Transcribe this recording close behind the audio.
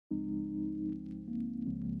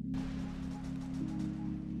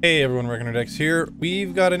Hey everyone, ReckonerDex here.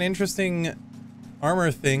 We've got an interesting armor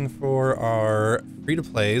thing for our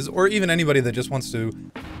free-to-plays, or even anybody that just wants to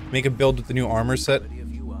make a build with the new armor set,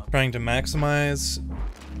 trying to maximize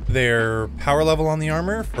their power level on the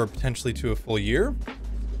armor for potentially to a full year.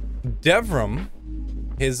 Devrim,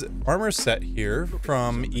 his armor set here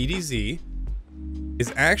from EDZ,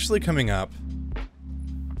 is actually coming up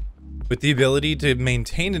with the ability to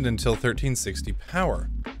maintain it until 1360 power.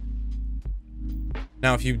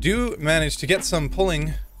 Now, if you do manage to get some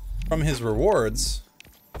pulling from his rewards,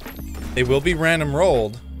 they will be random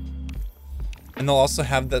rolled, and they'll also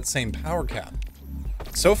have that same power cap.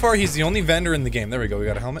 So far, he's the only vendor in the game, there we go, we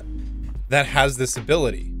got a helmet, that has this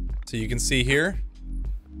ability. So you can see here,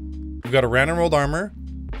 we've got a random rolled armor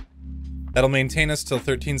that'll maintain us till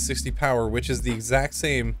 1360 power, which is the exact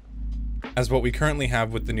same as what we currently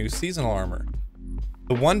have with the new seasonal armor.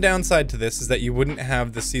 The one downside to this is that you wouldn't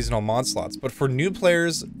have the seasonal mod slots, but for new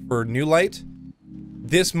players, for New Light,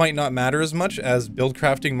 this might not matter as much, as build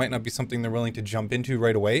crafting might not be something they're willing to jump into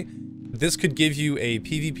right away. This could give you a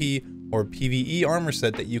PvP or PvE armor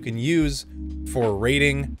set that you can use for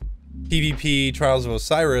raiding, PvP, Trials of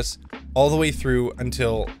Osiris, all the way through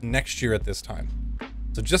until next year at this time.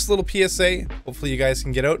 So just a little PSA, hopefully you guys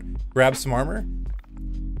can get out, grab some armor.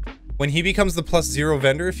 When he becomes the +0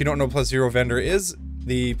 vendor, if you don't know what +0 vendor is,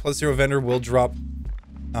 the +0 vendor will drop,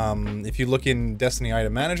 if you look in Destiny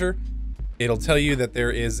Item Manager, it'll tell you that there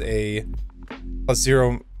is a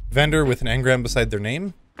 +0 vendor with an engram beside their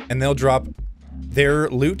name, and they'll drop their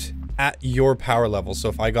loot at your power level. So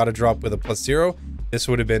if I got a drop with a +0, this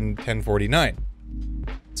would have been 1049.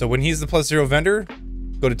 So when he's the +0 vendor,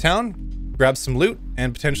 go to town, grab some loot,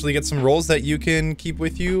 and potentially get some rolls that you can keep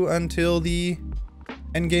with you until the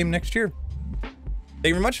end game next year. Thank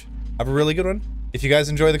you very much. Have a really good one. If you guys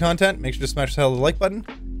enjoy the content, make sure to smash the hell of the like button.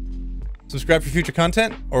 Subscribe for future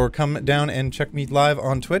content, or come down and check me live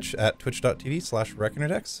on Twitch at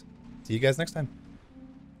twitch.tv/ReckonerDex. See you guys next time.